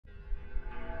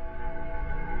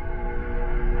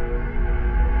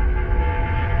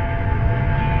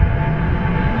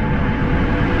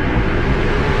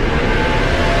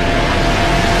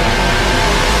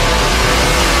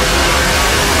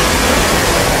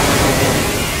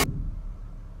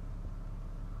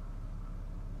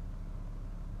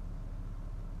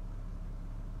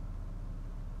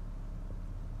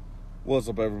What's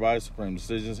up, everybody? Supreme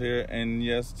Decisions here, and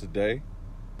yes, today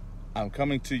I'm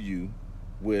coming to you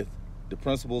with the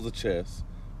principles of chess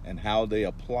and how they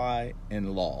apply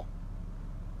in law.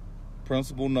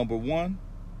 Principle number 1,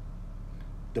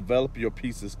 develop your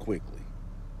pieces quickly.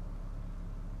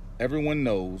 Everyone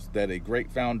knows that a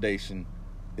great foundation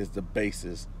is the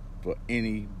basis for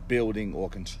any building or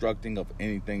constructing of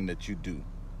anything that you do.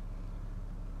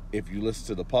 If you listen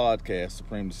to the podcast,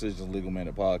 Supreme Decisions Legal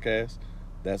Minute Podcast,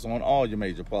 that's on all your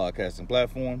major podcasting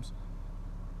platforms,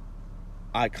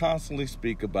 I constantly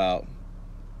speak about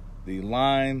the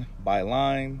line by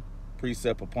line,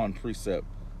 precept upon precept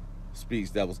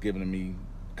speech that was given to me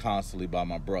constantly by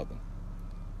my brother.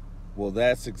 Well,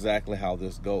 that's exactly how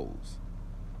this goes.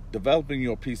 Developing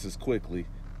your pieces quickly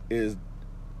is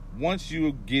once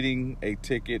you're getting a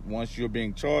ticket, once you're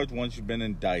being charged, once you've been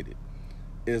indicted,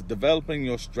 is developing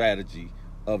your strategy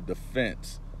of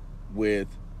defense with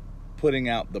putting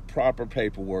out the proper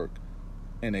paperwork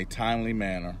in a timely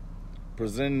manner,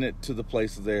 presenting it to the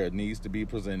places there it needs to be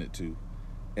presented to,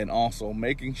 and also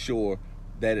making sure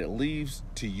that it leaves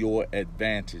to your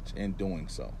advantage in doing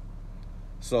so.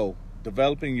 So,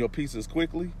 developing your pieces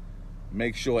quickly,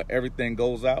 make sure everything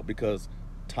goes out, because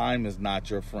time is not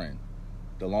your friend.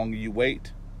 The longer you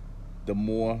wait, the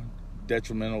more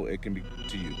detrimental it can be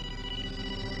to you.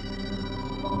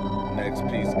 Next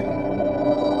piece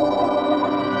coming.